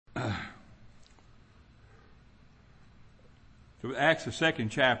So Acts, the 2nd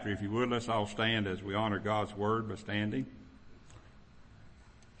chapter, if you would, let's all stand as we honor God's word by standing.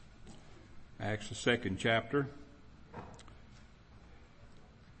 Acts, the 2nd chapter.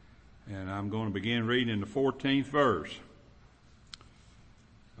 And I'm going to begin reading in the 14th verse.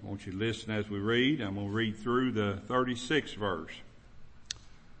 I want you to listen as we read. I'm going to read through the 36th verse.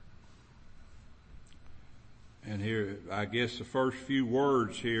 And here, I guess the first few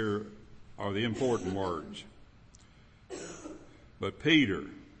words here are the important words. But Peter,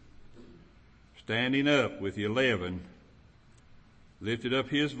 standing up with the 11, lifted up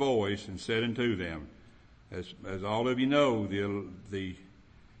his voice and said unto them, as all of you know, the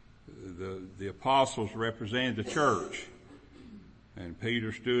apostles represented the church. And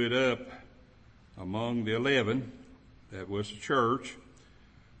Peter stood up among the 11, that was the church,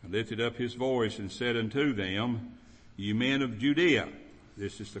 and lifted up his voice and said unto them, Ye men of Judea,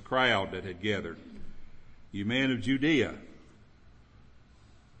 this is the crowd that had gathered, ye men of Judea,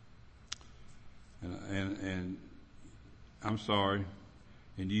 and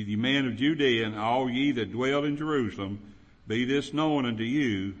ye men of Judea, and all ye that dwell in Jerusalem, be this known unto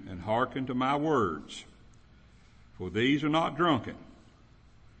you, and hearken to my words. For these are not drunken,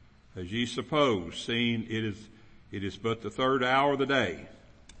 as ye suppose, seeing it is but the 3rd hour of the day.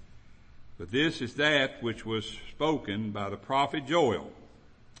 But this is that which was spoken by the prophet Joel.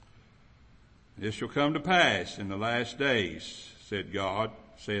 This shall come to pass in the last days, saith God,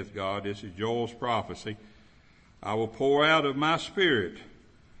 this is Joel's prophecy. I will pour out of my spirit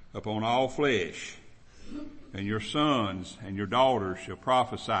upon all flesh, and your sons and your daughters shall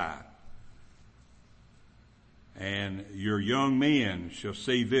prophesy, and your young men shall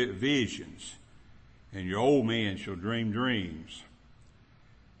see visions, and your old men shall dream dreams.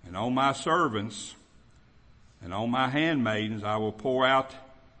 And on my servants and on my handmaidens I will pour out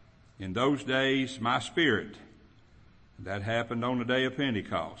in those days my spirit. That happened on the day of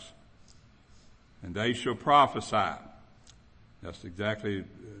Pentecost. And they shall prophesy. That's exactly,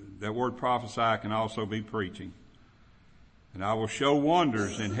 that word prophesy can also be preaching. And I will show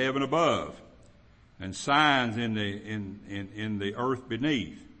wonders in heaven above, and signs in the earth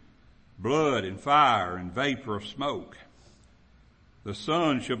beneath, blood and fire and vapor of smoke. The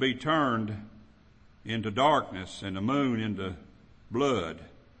sun shall be turned into darkness, and the moon into blood,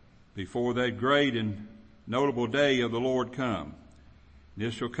 before that great and notable day of the Lord come.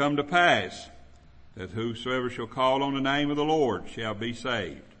 This shall come to pass, that whosoever shall call on the name of the Lord shall be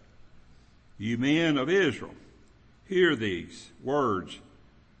saved. Ye men of Israel, hear these words.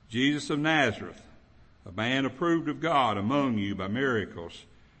 Jesus of Nazareth, a man approved of God among you by miracles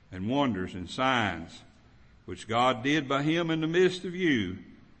and wonders and signs, which God did by him in the midst of you,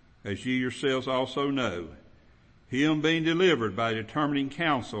 as ye yourselves also know. Him being delivered by determining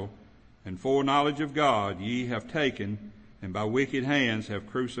counsel and foreknowledge of God, ye have taken, and by wicked hands have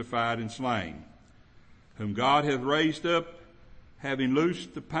crucified and slain, whom God hath raised up, having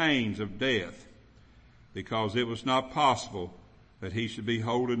loosed the pains of death, because it was not possible that he should be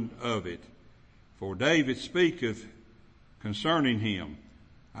holden of it. For David speaketh concerning him,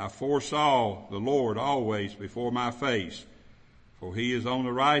 I foresaw the Lord always before my face, for he is on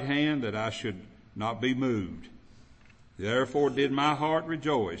the right hand, that I should not be moved. Therefore did my heart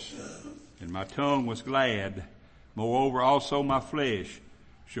rejoice, and my tongue was glad. Moreover also my flesh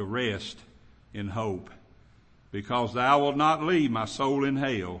shall rest in hope, because thou wilt not leave my soul in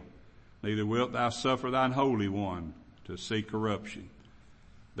hell, neither wilt thou suffer thine Holy One to see corruption.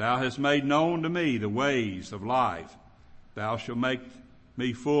 Thou hast made known to me the ways of life. Thou shalt make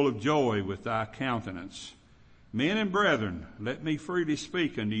me full of joy with thy countenance. Men and brethren, let me freely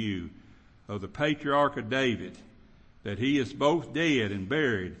speak unto you of the patriarch of David, that he is both dead and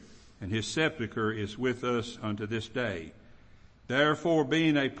buried, and his sepulchre is with us unto this day. Therefore,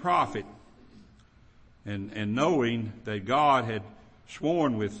 being a prophet, and knowing that God had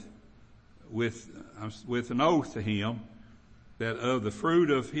sworn with an oath to him, that of the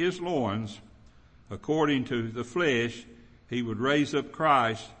fruit of his loins, according to the flesh, he would raise up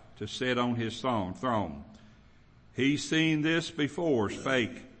Christ to sit on his throne. He, seeing this before,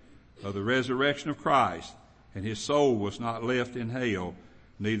 spake of the resurrection of Christ, and his soul was not left in hell,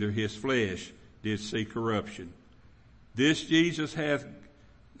 neither his flesh did see corruption. This Jesus hath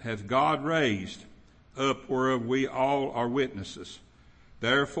God raised up, whereof we all are witnesses.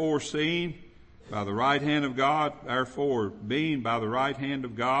 Therefore, being by the right hand of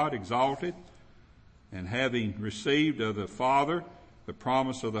God exalted, and having received of the Father the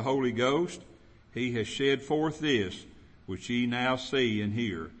promise of the Holy Ghost, he has shed forth this, which ye now see and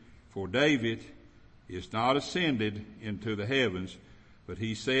hear. For David is not ascended into the heavens, But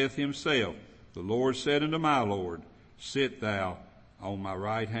he saith himself, the Lord said unto my Lord, sit thou on my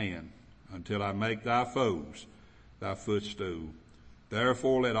right hand until I make thy foes thy footstool.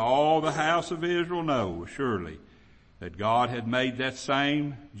 Therefore let all the house of Israel know surely that God had made that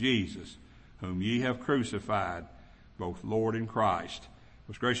same Jesus whom ye have crucified, both Lord and Christ.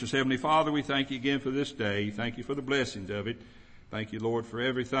 Most gracious Heavenly Father, we thank you again for this day. Thank you for the blessings of it. Thank you, Lord, for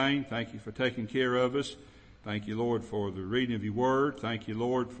everything. Thank you for taking care of us. Thank you, Lord, for the reading of your word. Thank you,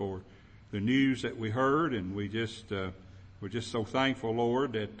 Lord, for the news that we heard. And we're just so thankful,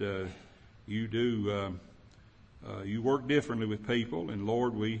 Lord, that you do you work differently with people. And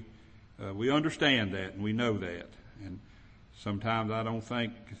Lord, we understand that and we know that. And sometimes I don't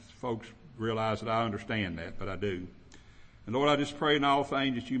think folks realize that I understand that, but I do. And Lord, I just pray in all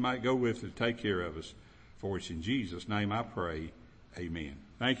things that you might go with us to take care of us. For it's in Jesus' name I pray. Amen.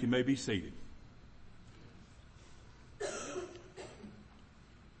 Thank you. You may be seated.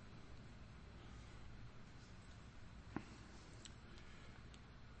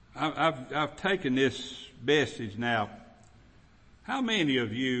 I've taken this message now. How many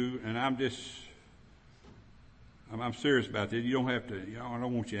of you, and I'm serious about this. You don't have to, I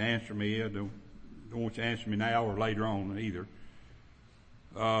don't want you to answer me. I don't want you to answer me now or later on either.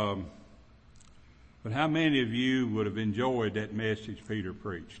 But how many of you would have enjoyed that message Peter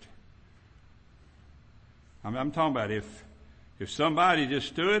preached? I'm talking about if somebody just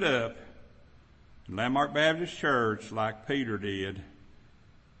stood up in Lanmark Baptist Church like Peter did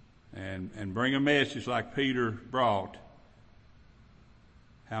and bring a message like Peter brought,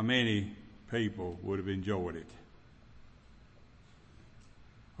 how many people would have enjoyed it?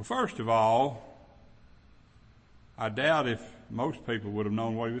 Well, first of all, I doubt if most people would have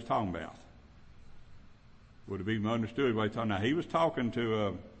known what he was talking about. Would have even understood what he was talking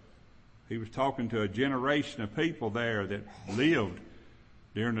about. He was talking to a generation of people there that lived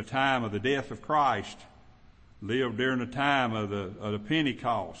during the time of the death of Christ, lived during the time of the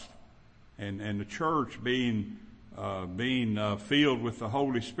Pentecost, and the church being filled with the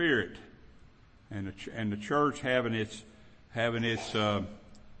Holy Spirit, and the church having its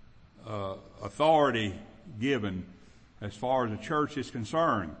authority given as far as the church is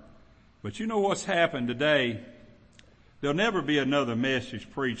concerned. But you know what's happened today? There'll never be another message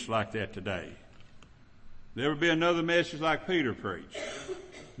preached like that today. There'll be another message like Peter preached.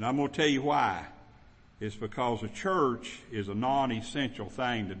 And I'm going to tell you why. It's because the church is a non-essential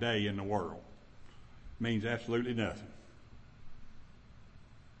thing today in the world. It means absolutely nothing.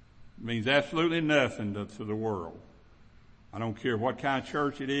 It means absolutely nothing to the world. I don't care what kind of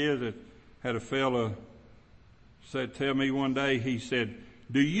church it is. It had a fella tell me one day, he said,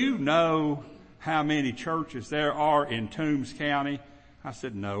 do you know how many churches there are in Toombs County? I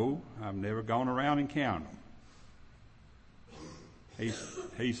said, no, I've never gone around and counted them.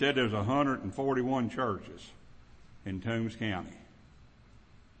 He said there's 141 churches in Toombs County.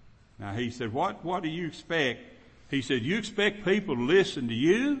 Now he said, what do you expect? He said, you expect people to listen to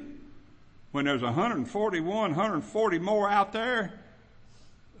you when there's 141, 140 more out there?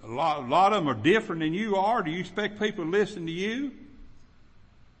 A lot of them are different than you are. Do you expect people to listen to you?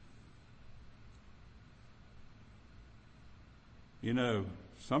 You know,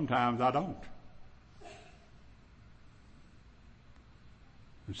 sometimes I don't.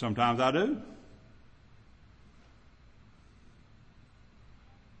 And sometimes I do.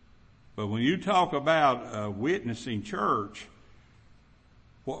 But when you talk about a witnessing church,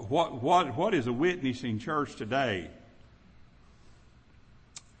 what is a witnessing church today?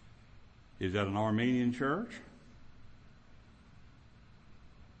 Is that an Armenian church?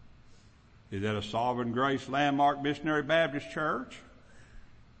 Is that a Sovereign Grace Landmark Missionary Baptist Church?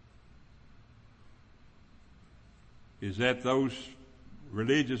 Is that those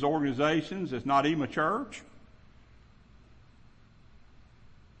religious organizations that's not even a church?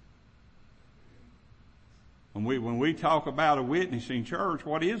 When we talk about a witnessing church,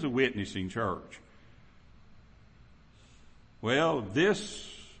 what is a witnessing church? Well, this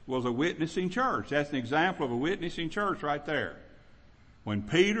was a witnessing church. That's an example of a witnessing church right there. When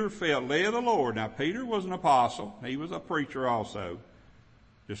Peter felt led of the Lord, now Peter was an apostle. He was a preacher also.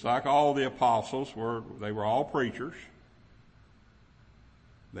 Just like all the apostles were, they were all preachers.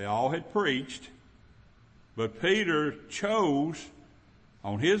 They all had preached. But Peter chose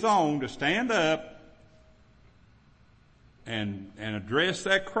on his own to stand up and address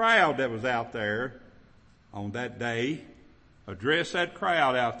that crowd that was out there on that day. Address that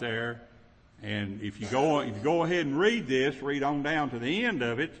crowd out there. And if you go ahead and read on down to the end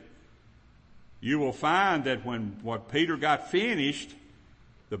of it, you will find that what Peter got finished,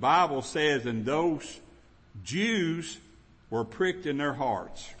 the Bible says, and those Jews were pricked in their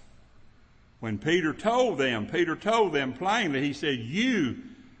hearts. When Peter told them plainly, he said, you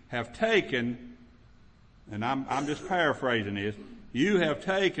have taken, and I'm just paraphrasing this, you have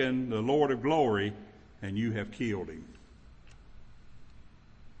taken the Lord of glory and you have killed him.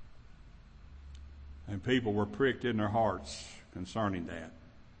 And people were pricked in their hearts concerning that.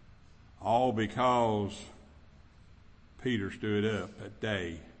 All because Peter stood up that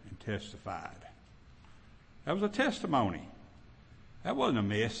day and testified. That was a testimony. That wasn't a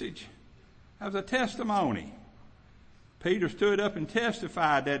message. That was a testimony. Peter stood up and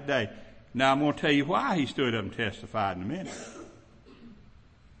testified that day. Now I'm going to tell you why he stood up and testified in a minute.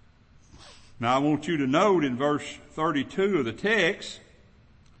 Now I want you to note in verse 32 of the text,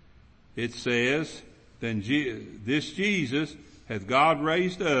 it says, then this Jesus hath God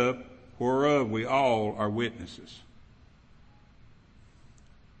raised up, whereof we all are witnesses.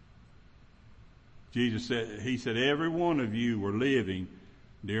 Jesus said, he said, every one of you were living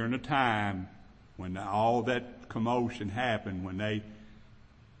during the time when all that commotion happened, when they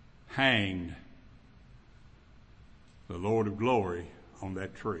hanged the Lord of glory on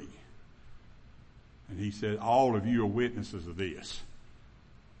that tree. And he said, all of you are witnesses of this.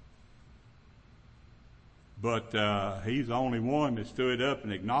 But he's the only one that stood up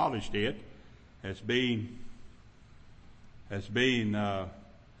and acknowledged it as being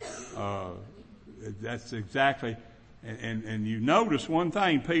that's exactly, and you notice one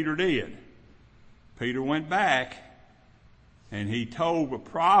thing Peter did. Peter went back and he told a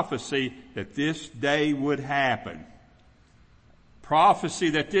prophecy that this day would happen. Prophecy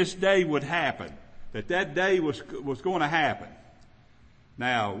that this day would happen. That day was going to happen.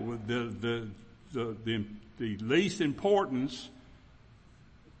 Now, the least importance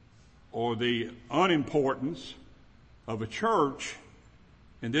or the unimportance of a church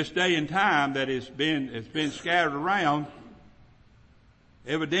in this day and time that has been scattered around,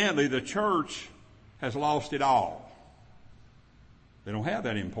 evidently the church has lost it all. They don't have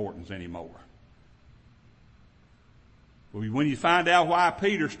that importance anymore. When you find out why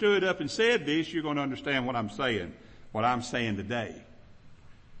Peter stood up and said this, you're going to understand what I'm saying today.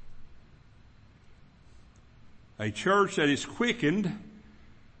 A church that is quickened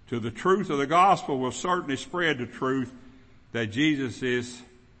to the truth of the gospel will certainly spread the truth that Jesus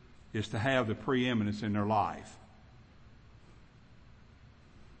is to have the preeminence in their life.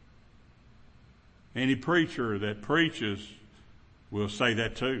 Any preacher that preaches will say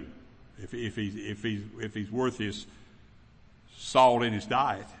that too, if he's worth his salt in his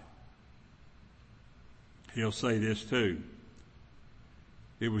diet. He'll say this too.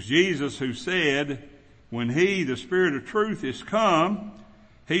 It was Jesus who said, when he, the Spirit of truth, is come,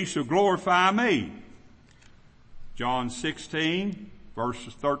 he shall glorify me. John 16,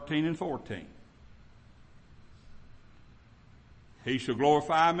 verses 13 and 14. He shall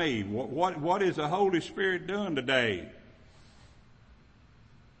glorify me. What is the Holy Spirit doing today?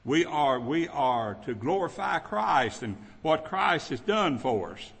 We are to glorify Christ and what Christ has done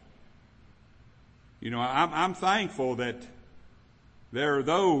for us. You know, I'm thankful that there are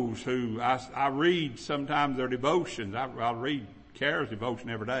those who I read sometimes their devotions. I read Kara's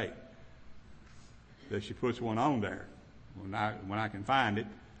devotion every day. That she puts one on there when I can find it.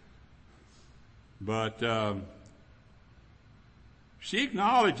 But she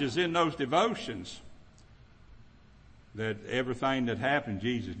acknowledges in those devotions that everything that happened,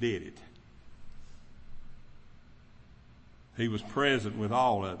 Jesus did it. He was present with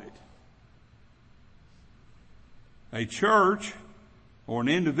all of it. A church or an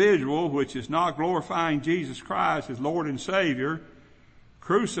individual which is not glorifying Jesus Christ as Lord and Savior,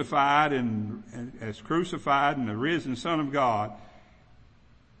 crucified and the risen Son of God,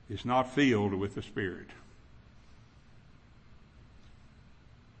 is not filled with the Spirit.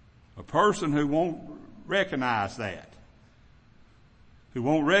 A person who won't recognize that, who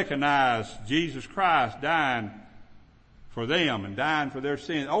won't recognize Jesus Christ dying for them and dying for their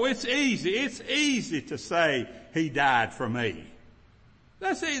sins. Oh, it's easy to say he died for me.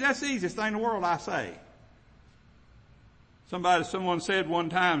 That's the easiest thing in the world, I say. Someone said one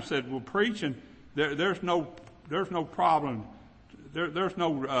time, well, preaching, there's no problem. There's no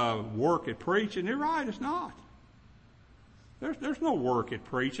work at preaching. You're right, it's not. There's no work at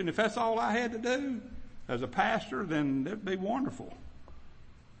preaching. If that's all I had to do as a pastor, then that'd be wonderful.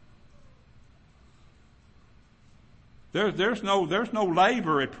 There's no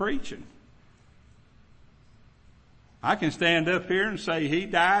labor at preaching. I can stand up here and say, he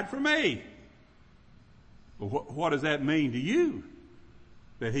died for me. But what does that mean to you,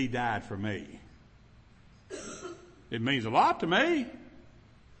 that he died for me? It means a lot to me.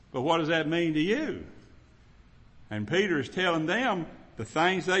 But what does that mean to you? And Peter is telling them the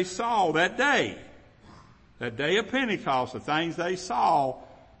things they saw that day of Pentecost, the things they saw.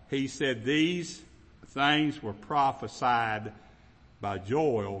 He said these things were prophesied by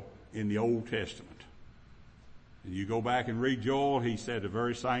Joel in the Old Testament. And you go back and read Joel, he said the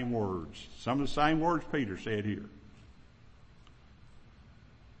very same words. Some of the same words Peter said here.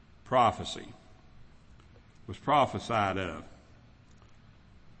 Prophecy was prophesied of.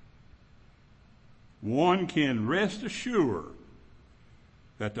 One can rest assured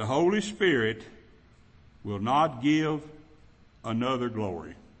that the Holy Spirit will not give another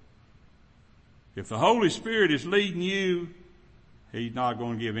glory. If the Holy Spirit is leading you, He's not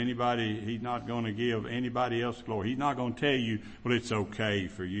going to give anybody else glory. He's not going to tell you, well, it's okay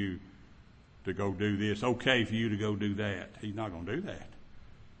for you to go do this, okay for you to go do that. He's not going to do that.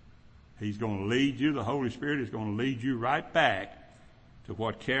 He's going to lead you, the Holy Spirit is going to lead you right back to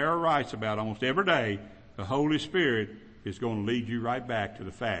what Kara writes about almost every day. The Holy Spirit is going to lead you right back to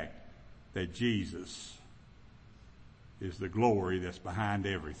the fact that Jesus is the glory that's behind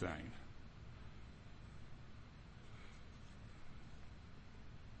everything.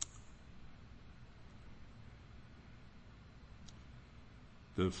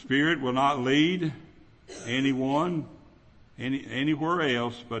 The Spirit will not lead anyone anywhere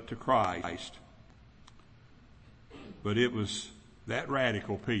else but to Christ. But it was that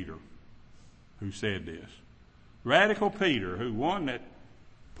radical Peter who said this. Radical Peter, who one that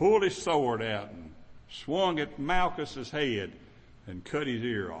pulled his sword out and swung at Malchus's head and cut his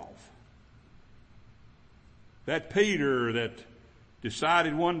ear off. That Peter that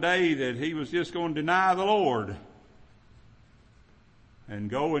decided one day that he was just going to deny the Lord and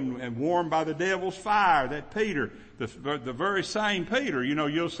go and warm by the devil's fire. That Peter, the very same Peter,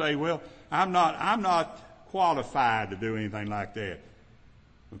 you'll say, well, I'm not qualified to do anything like that.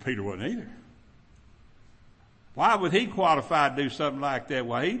 But Peter wasn't either. Why would he qualify to do something like that?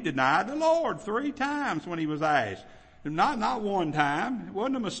 Well, he denied the Lord 3 times when he was asked. Not one time. It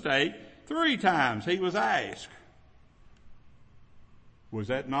wasn't a mistake. 3 times he was asked. Was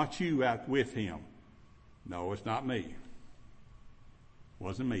that not you out with him? No, it's not me.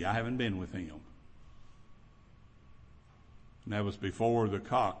 Wasn't me. I haven't been with him. And that was before the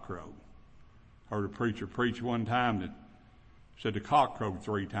cock crowed. Heard a preacher preach one time that said the cock crowed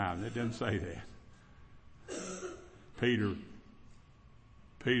 3 times. It didn't say that. Peter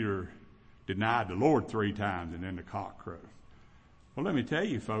denied the Lord 3 times and then the cock crowed. Well, let me tell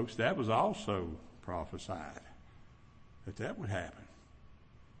you folks, that was also prophesied that would happen.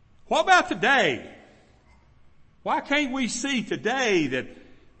 What about today? Why can't we see today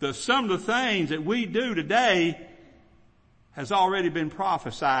that some of the things that we do today has already been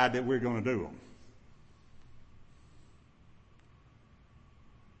prophesied that we're going to do them?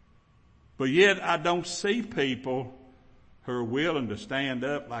 But yet I don't see people who are willing to stand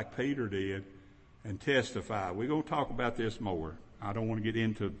up like Peter did and testify. We're going to talk about this more. I don't want to get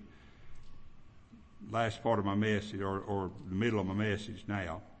into the last part of my message or the middle of my message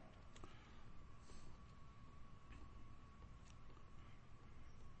now.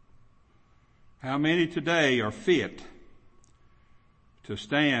 How many today are fit to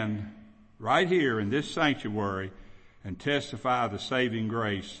stand right here in this sanctuary and testify the saving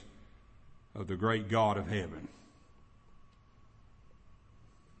grace of the great God of heaven?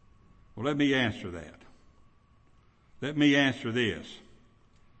 Well, let me answer that. Let me answer this.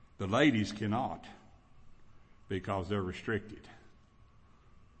 The ladies cannot because they're restricted.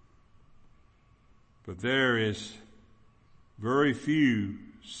 But there is very few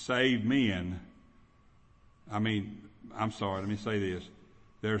saved men. Let me say this.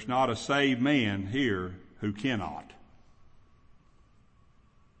 There's not a saved man here who cannot.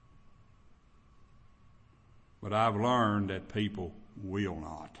 But I've learned that people will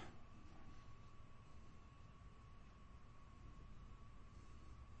not.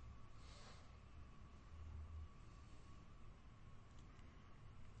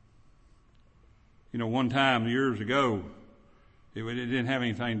 One time years ago, it didn't have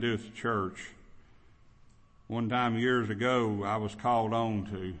anything to do with the church. One time years ago, I was called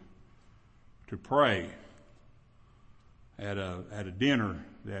on to pray at a dinner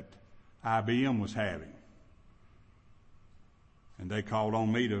that IBM was having. And they called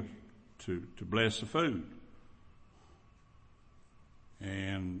on me to bless the food.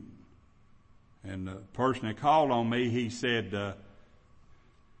 And the person that called on me, he said,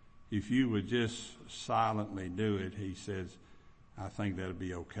 if you would just silently do it, he says, I think that'll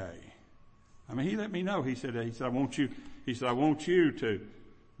be okay. He let me know. He said, I want you to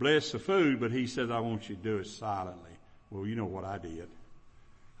bless the food, but he says, I want you to do it silently. Well, you know what I did.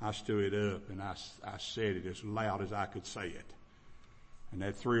 I stood up and I said it as loud as I could say it. And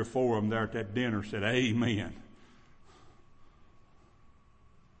that 3 or 4 of them there at that dinner said, amen.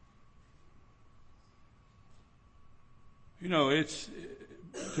 You know,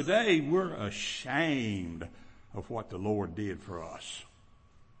 today we're ashamed of what the Lord did for us.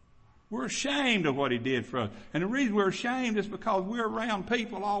 We're ashamed of what He did for us. And the reason we're ashamed is because we're around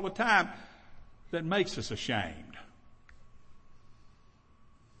people all the time that makes us ashamed.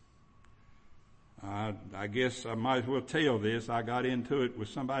 I guess I might as well tell this. I got into it with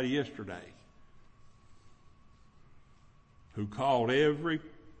somebody yesterday who called every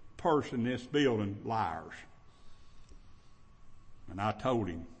person in this building liars. And I told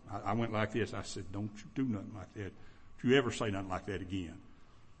him, I went like this. I said, don't you do nothing like that. Don't you ever say nothing like that again.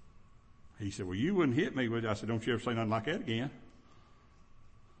 He said, well, you wouldn't hit me with it. I said, don't you ever say nothing like that again.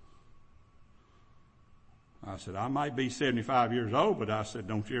 I said, I might be 75 years old, but I said,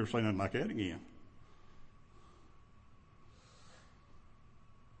 don't you ever say nothing like that again.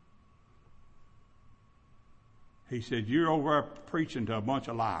 He said, you're over there preaching to a bunch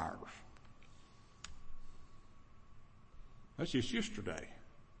of liars. That's just yesterday.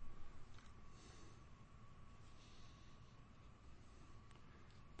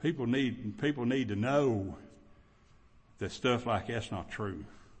 People need to know that stuff like that's not true.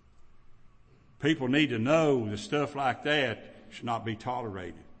 People need to know that stuff like that should not be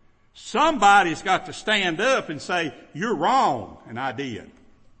tolerated. Somebody's got to stand up and say, you're wrong, and I did.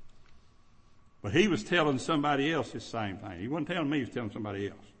 But he was telling somebody else the same thing. He wasn't telling me, he was telling somebody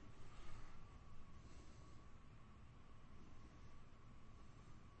else.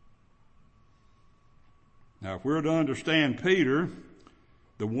 Now, if we're to understand Peter,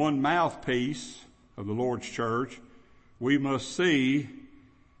 the one mouthpiece of the Lord's church, we must see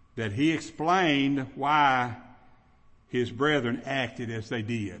that he explained why his brethren acted as they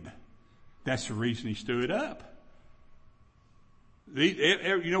did. That's the reason he stood up.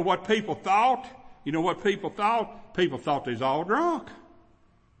 You know what people thought? You know what people thought? People thought they was all drunk.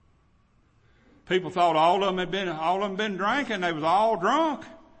 People thought all of them had been drinking. They was all drunk.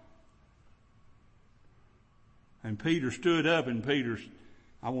 And Peter stood up, and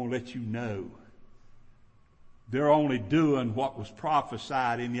I want to let you know, they're only doing what was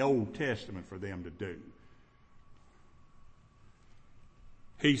prophesied in the Old Testament for them to do.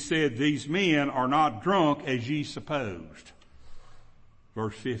 He said, these men are not drunk as ye supposed.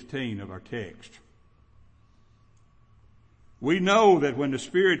 Verse 15 of our text. We know that when the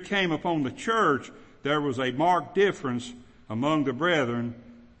Spirit came upon the church, there was a marked difference among the brethren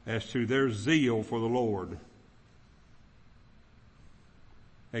as to their zeal for the Lord.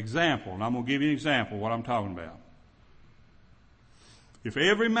 Example, and I'm going to give you an example of what I'm talking about. If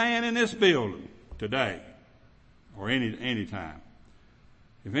every man in this building today, or any time,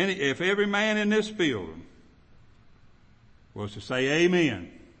 if every man in this building was to say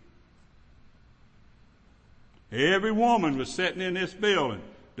amen, every woman was sitting in this building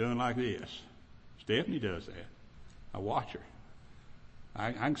doing like this. Stephanie does that. I watch her.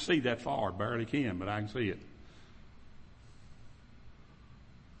 I can see that far, barely can, but I can see it.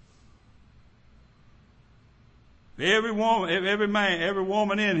 Every woman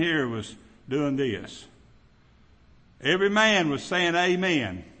in here was doing this. Every man was saying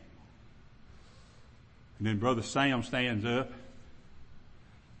amen. And then Brother Sam stands up.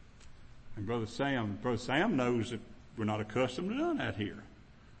 And Brother Sam knows that we're not accustomed to doing that here.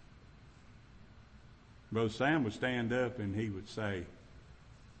 Brother Sam would stand up and he would say,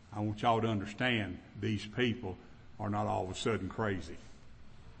 I want y'all to understand these people are not all of a sudden crazy.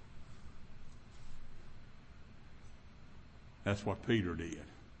 That's what Peter did.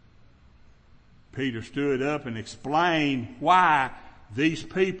 Peter stood up and explained why these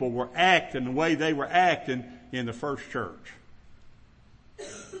people were acting the way they were acting in the first church.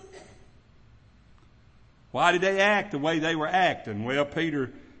 Why did they act the way they were acting? Well, Peter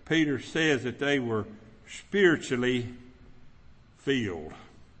says that they were spiritually filled.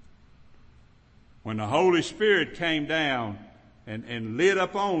 When the Holy Spirit came down and lit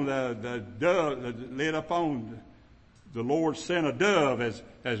up on the dove, lit up on the Lord sent a dove as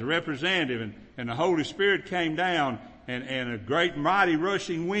a representative, and the Holy Spirit came down, and a great mighty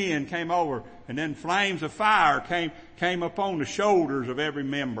rushing wind came over, and then flames of fire came upon the shoulders of every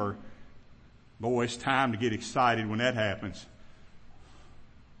member. Boy, it's time to get excited when that happens.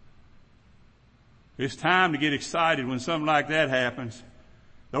 It's time to get excited when something like that happens.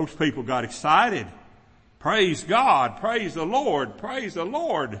 Those people got excited. Praise God. Praise the Lord. Praise the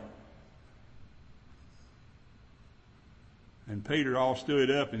Lord. And Peter all stood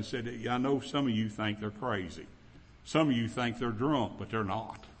up and said, I know some of you think they're crazy. Some of you think they're drunk, but they're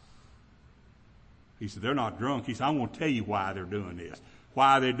not. He said, they're not drunk. He said, I'm going to tell you why they're doing this,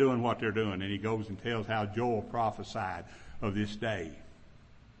 why they're doing what they're doing. And he goes and tells how Joel prophesied of this day.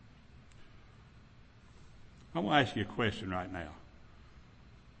 I'm going to ask you a question right now.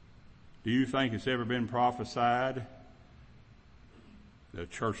 Do you think it's ever been prophesied that a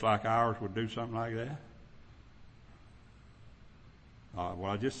church like ours would do something like that? Well,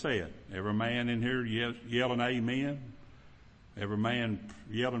 I just said, every man in here yelling amen. Every man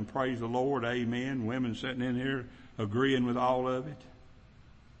yelling praise the Lord, amen. Women sitting in here agreeing with all of it.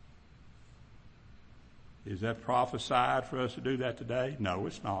 Is that prophesied for us to do that today? No,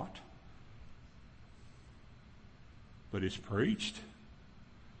 it's not. But it's preached.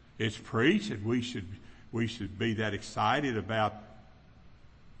 It's preached, and we should be that excited about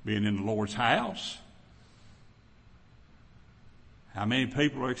being in the Lord's house. How many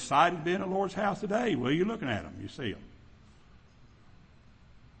people are excited to be in the Lord's house today? Well, you're looking at them. You see them.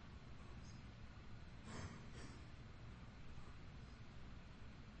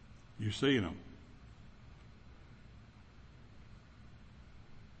 You're seeing them.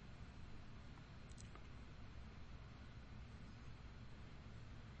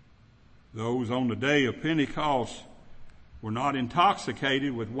 Those on the day of Pentecost were not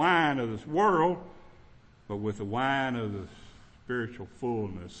intoxicated with wine of this world, but with the wine of the spiritual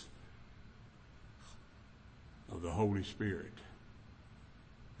fullness of the Holy Spirit.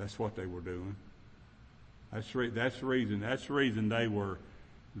 That's what they were doing. That's the reason they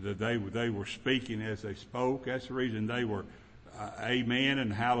were speaking as they spoke. That's the reason they were amen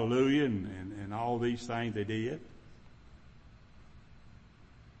and hallelujah and all these things they did.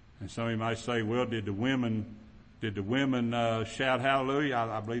 And some of you might say, well, did the women shout hallelujah?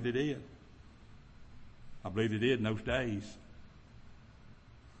 I believe they did. I believe they did in those days.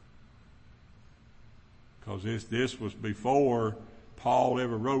 Because this was before Paul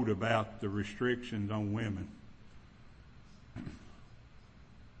ever wrote about the restrictions on women.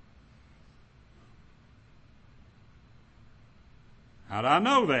 How do I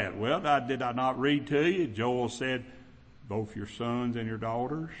know that? Well, did I not read to you? Joel said, both your sons and your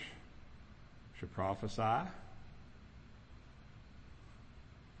daughters should prophesy.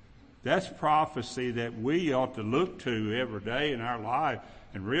 That's prophecy that we ought to look to every day in our life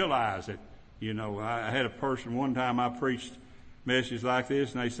and realize that, I had a person one time I preached messages like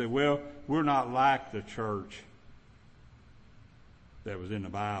this and they said, well, we're not like the church that was in the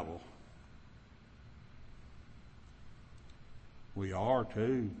Bible. We are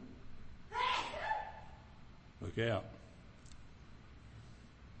too. Look out.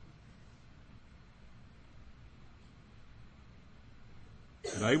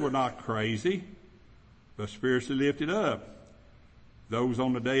 They were not crazy, but spiritually lifted up. Those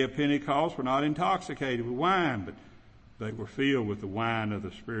on the day of Pentecost were not intoxicated with wine, but they were filled with the wine of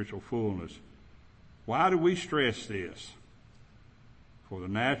the spiritual fullness. Why do we stress this? For the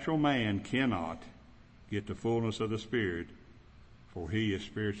natural man cannot get the fullness of the Spirit, for he is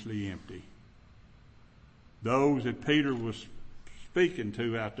spiritually empty. Those that Peter was speaking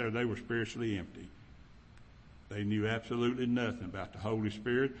to out there, they were spiritually empty. They knew absolutely nothing about the Holy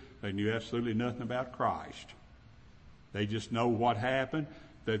Spirit. They knew absolutely nothing about Christ. They just know what happened.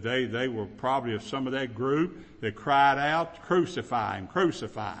 That they were probably of some of that group that cried out, crucify him,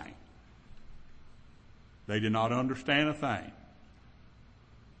 crucify him. They did not understand a thing.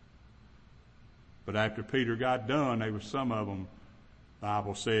 But after Peter got done, there was some of them, the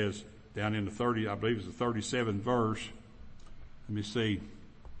Bible says, down in the 37th verse. Let me see.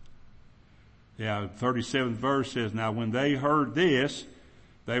 Yeah, the 37th verse says, now when they heard this,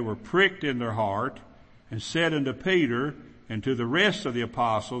 they were pricked in their heart and said unto Peter and to the rest of the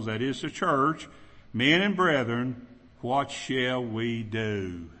apostles, that is the church, men and brethren, what shall we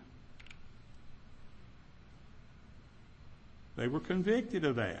do? They were convicted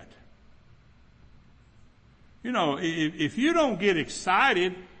of that. If you don't get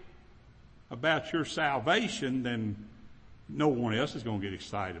excited about your salvation, then no one else is going to get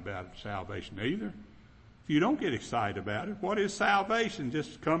excited about salvation either. If you don't get excited about it, what is salvation?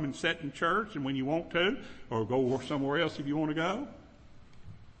 Just come and sit in church and when you want to, or go somewhere else if you want to go?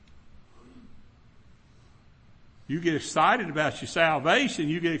 You get excited about your salvation.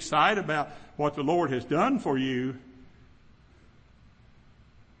 You get excited about what the Lord has done for you.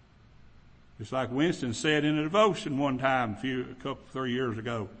 Just like Winston said in a devotion one time, 3 years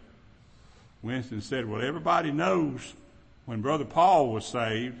ago. Winston said, well, everybody knows when Brother Paul was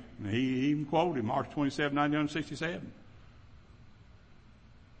saved, and he even quoted March 27, 1967.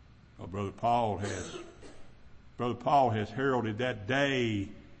 Well, Brother Paul has heralded that day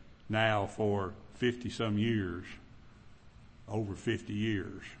now for 50 some years, over 50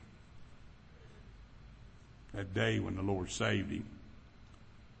 years. that day when the Lord saved him.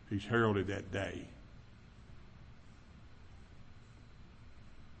 He's heralded that day.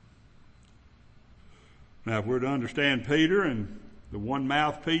 Now, if we're to understand Peter and the one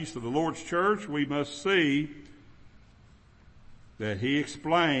mouthpiece of the Lord's church, we must see that he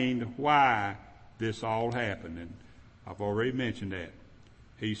explained why this all happened. And I've already mentioned that.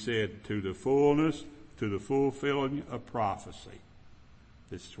 He said, to the fullness, to the fulfilling of prophecy.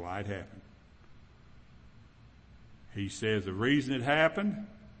 This is why it happened. He says the reason it happened,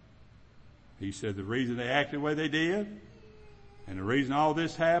 he said the reason they acted the way they did, and the reason all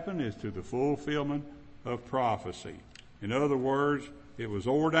this happened is to the fulfillment of prophecy. In other words, it was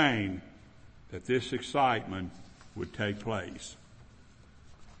ordained that this excitement would take place.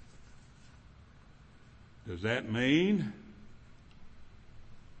 Does that mean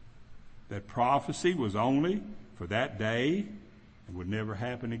that prophecy was only for that day and would never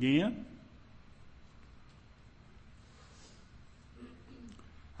happen again?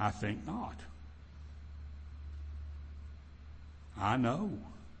 I think not. I know.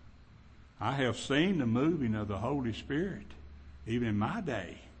 I have seen the moving of the Holy Spirit, even in my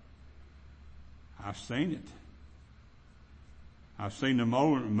day. I've seen it. I've seen the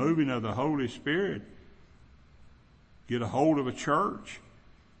moving of the Holy Spirit get a hold of a church,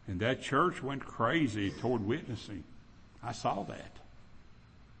 and that church went crazy toward witnessing. I saw that.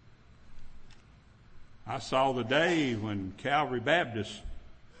 I saw the day when Calvary Baptist,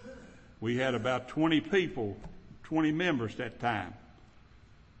 we had about 20 people, 20 members that time.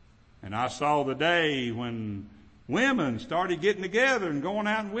 And I saw the day when women started getting together and going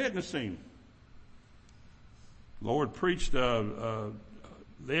out and witnessing. Lord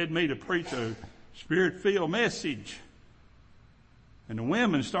led me to preach a Spirit-filled message. And the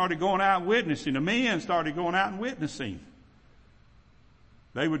women started going out and witnessing. The men started going out and witnessing.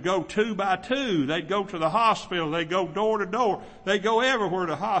 They would go 2 by 2. They'd go to the hospital. They'd go door to door. They'd go everywhere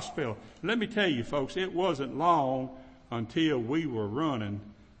to the hospital. Let me tell you, folks, it wasn't long until we were running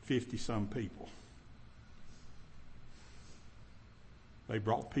 50-some people. They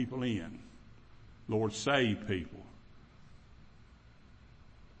brought people in. Lord saved people.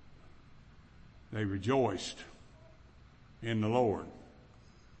 They rejoiced in the Lord.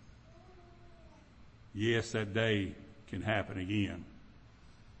 Yes, that day can happen again.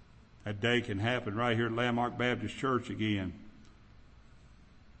 That day can happen right here at Lanmark Baptist Church again.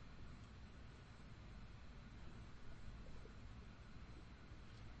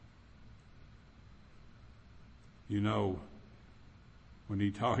 You know, when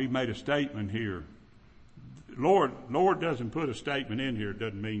he made a statement here. Lord doesn't put a statement in here, it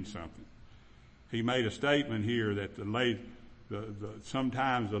doesn't mean something. He made a statement here that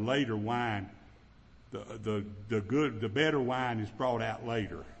sometimes the later wine, the better wine is brought out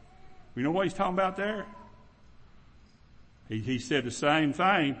later. You know what he's talking about there? He said the same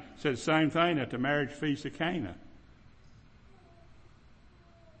thing. Said the same thing at the marriage feast of Cana.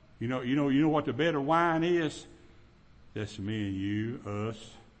 You know what the better wine is? That's me and you, us.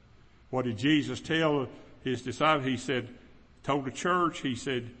 What did Jesus tell his disciples? He said, told the church, he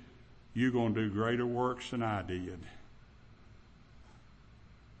said, you're going to do greater works than I did.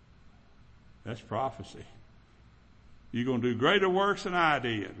 That's prophecy. You're going to do greater works than I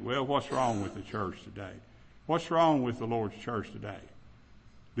did. Well, what's wrong with the church today? What's wrong with the Lord's church today?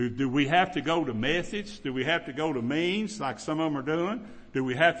 Do we have to go to methods? Do we have to go to means like some of them are doing? Do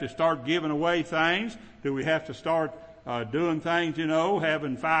we have to start giving away things? Do we have to start doing things,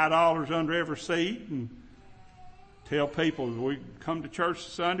 having $5 under every seat and tell people we come to church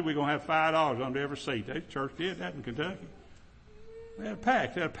Sunday, we're going to have $5 under every seat. The church did that in Kentucky. They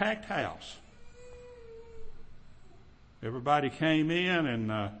had a packed house. Everybody came in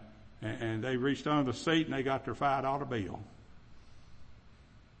and they reached under the seat and they got their $5 bill.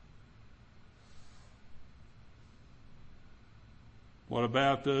 What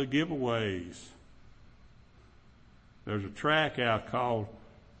about the giveaways? There's a track out called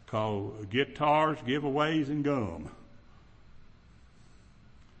Guitars, Giveaways, and Gum.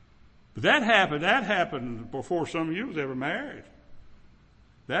 But that happened before some of you was ever married.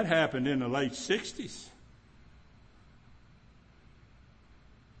 That happened in the late 60s.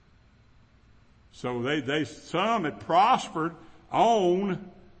 So some had prospered on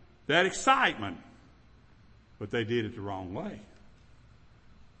that excitement, but they did it the wrong way.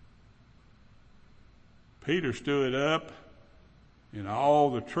 Peter stood up in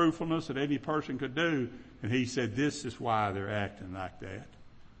all the truthfulness that any person could do, and he said, this is why they're acting like that.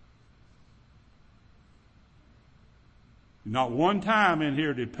 Not one time in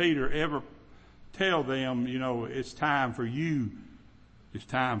here did Peter ever tell them, it's time for you It's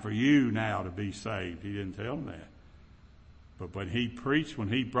time for you now to be saved. He didn't tell them that. But when he preached, when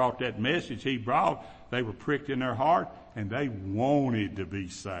he brought that message he brought, they were pricked in their heart and they wanted to be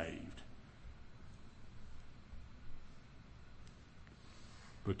saved.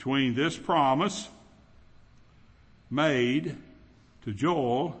 Between this promise made to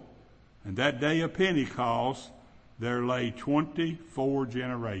Joel and that day of Pentecost, there lay 24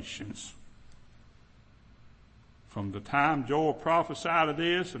 generations. From the time Joel prophesied of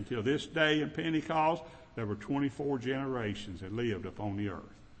this until this day in Pentecost, there were 24 generations that lived upon the earth.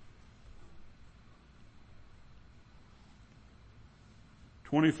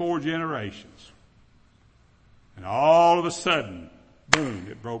 24 generations. And all of a sudden, boom,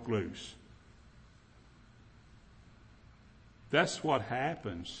 it broke loose. That's what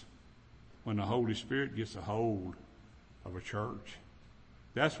happens when the Holy Spirit gets a hold of a church.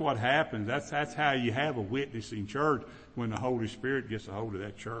 That's what happens. That's how you have a witnessing church, when the Holy Spirit gets a hold of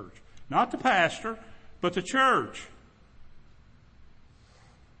that church. Not the pastor, but the church.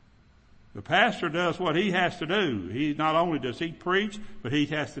 The pastor does what he has to do. He not only does he preach, but he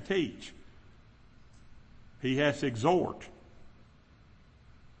has to teach. He has to exhort.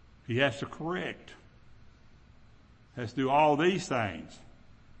 He has to correct. Has to do all these things.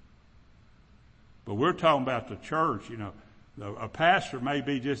 But we're talking about the church. You know, a pastor may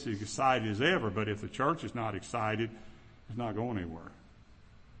be just as excited as ever, but if the church is not excited, it's not going anywhere.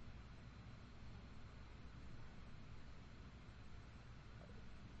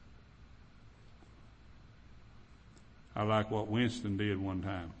 I like what Winston did one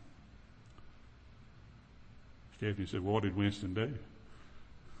time. Stephanie said, "What did Winston do?"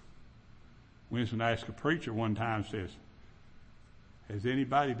 Winston asked a preacher one time, says, "Has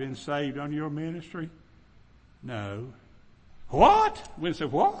anybody been saved under your ministry?" "No." "What?" Winston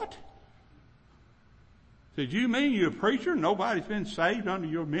said, "What?" Said, "You mean you're a preacher and nobody's been saved under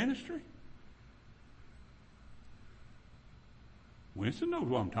your ministry?" Winston knows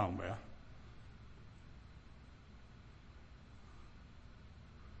what I'm talking about.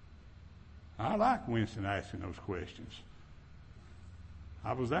 I like Winston asking those questions.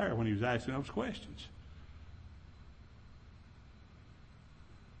 I was there when he was asking those questions.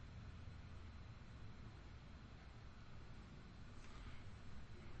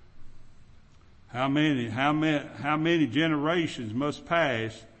 How many generations must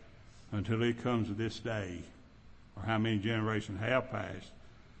pass until it comes to this day? Or how many generations have passed?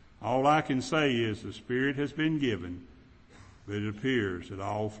 All I can say is the Spirit has been given, but it appears that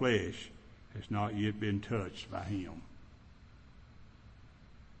all flesh has not yet been touched by Him.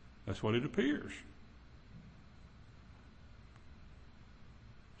 That's what it appears.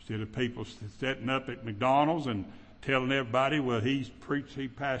 Instead of people setting up at McDonald's and telling everybody, well, he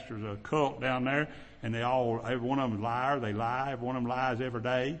pastors a cult down there, and every one of them is a liar. They lie. Every one of them lies every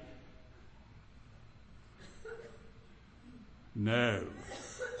day. No.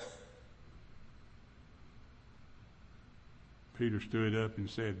 Peter stood up and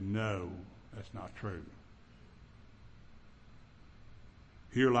said, "No, that's not true."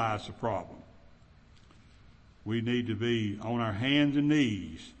 Here lies the problem. We need to be on our hands and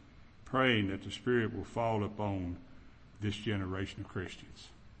knees praying that the Spirit will fall upon this generation of Christians.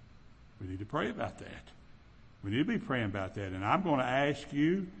 We need to pray about that. We need to be praying about that. And I'm going to ask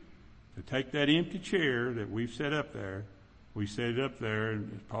you to take that empty chair that we've set up there. We set it up there,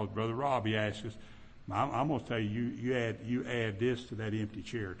 and probably Brother Robbie asked us. I'm going to tell you, you add this to that empty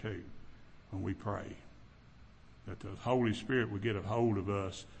chair too when we pray. That the Holy Spirit will get a hold of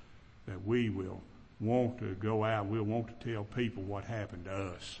us, that we will want to go out, we'll want to tell people what happened to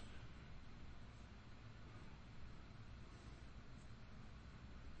us.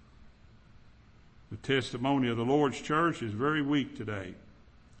 The testimony of the Lord's church is very weak today.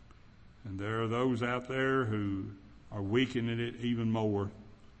 And there are those out there who are weakening it even more.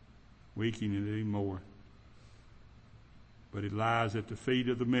 But it lies at the feet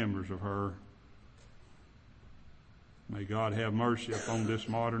of the members of her. May God have mercy upon this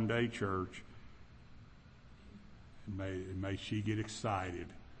modern day church. And may she get excited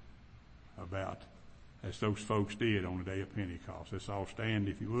about, as those folks did on the day of Pentecost. Let's all stand,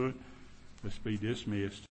 if you would. Let's be dismissed.